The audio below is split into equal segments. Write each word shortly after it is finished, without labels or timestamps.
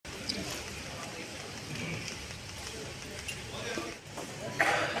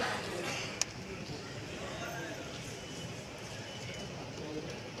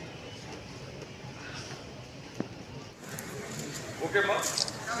Okay, ma?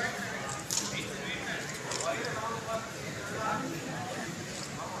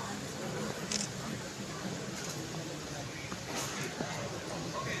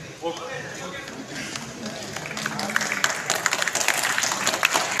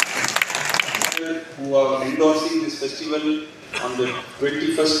 Who are endorsing this festival on the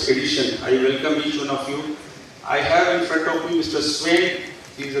 21st edition. I welcome each one of you. I have in front of me Mr. Swain.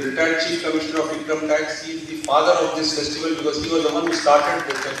 He is a retired Chief Commissioner of Income Tax. He is the father of this festival because he was the one who started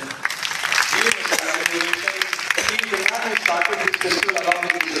this festival. He is the man who started this festival along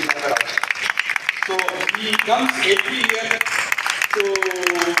with Mr. Nagaraj. So he comes every year to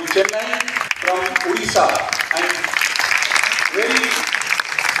Chennai from Odisha and very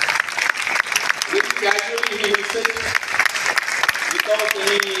casually he will sit without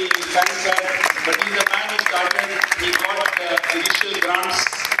any fanfare, but he is a man who started, he got initial grants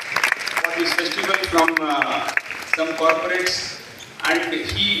for this festival from some corporates and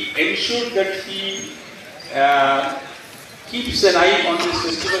he ensured that he keeps an eye on this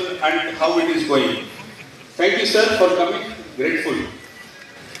festival and how it is going. Thank you sir for coming, grateful.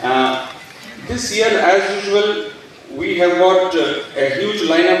 This year as usual we have got a huge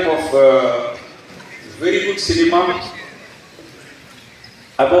lineup of very good cinema.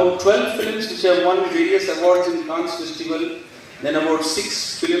 About 12 films which have won various awards in Cannes Festival, then about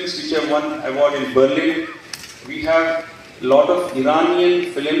 6 films which have won award in Berlin. We have a lot of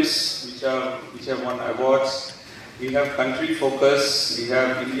Iranian films which have won awards. We have Country Focus, we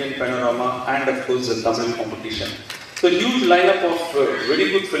have Indian Panorama and of course the Tamil competition. So huge lineup of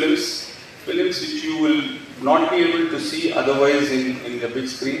very good films which you will not be able to see otherwise in the big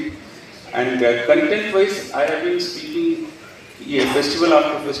screen. And content-wise, I have been speaking festival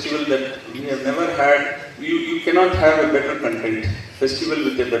after festival that we have never had. You cannot have a better content, festival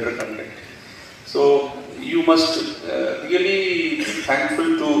with a better content. So you must really be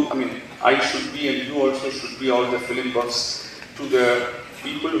thankful to, I should be and you also should be, all the film buffs, to the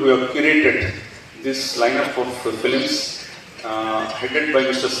people who have curated this lineup of films, headed by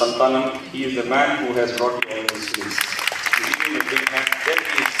Mr. Santanam. He is the man who has brought you all these films. Give him a big hand. There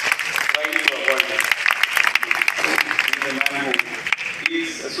he is. He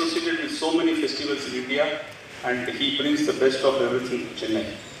is associated with so many festivals in India and he brings the best of everything to Chennai.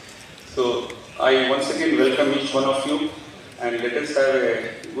 So I once again welcome each one of you and let us have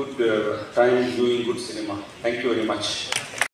a good time doing good cinema. Thank you very much.